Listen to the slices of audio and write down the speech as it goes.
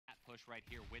push right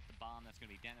here with the bomb. That's going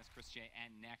to be Dennis, chrisJ,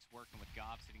 and Next working with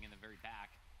Gob sitting in the very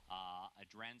back.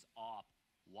 Adren's off,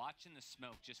 watching the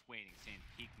smoke, just waiting, saying,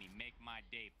 peek me, make my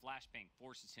day. Flashbang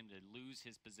forces him to lose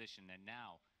his position, and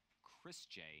now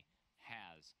chrisJ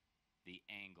has the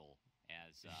angle.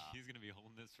 As he's going to be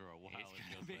holding this for a while. He's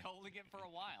going to be holding it for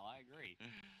a while, I agree.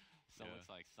 So it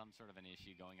looks like some sort of an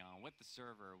issue going on with the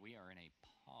server. We are in a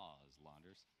pause,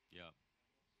 Launders. Yep.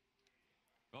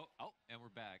 Oh, and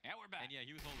we're back. And we're back. And yeah,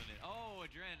 he was holding it. Oh,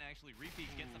 Adren actually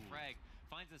repeats, gets the frag,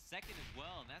 finds a second as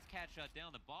well, and that's cat shut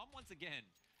down. The bomb once again.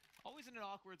 Always in an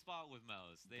awkward spot with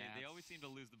Mouse. They always seem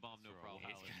to lose the bomb no problem.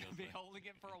 He's going to be holding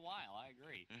it for a while, I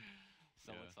agree.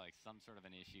 So it looks like some sort of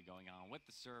an issue going on with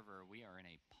the server. We are in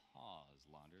a pause,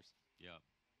 Launders. Yep.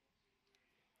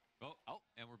 Oh,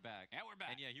 and we're back. And we're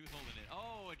back. And yeah, he was holding it.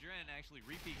 Oh, Adren actually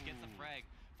repeats, gets the frag,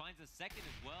 finds a second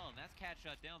as well, and that's cat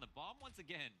shut down. The bomb once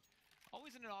again.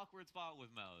 Always in an awkward spot with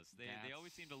Mouse. They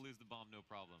always seem to lose the bomb no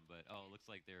problem. But, oh, it looks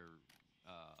like they're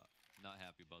not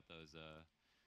happy about those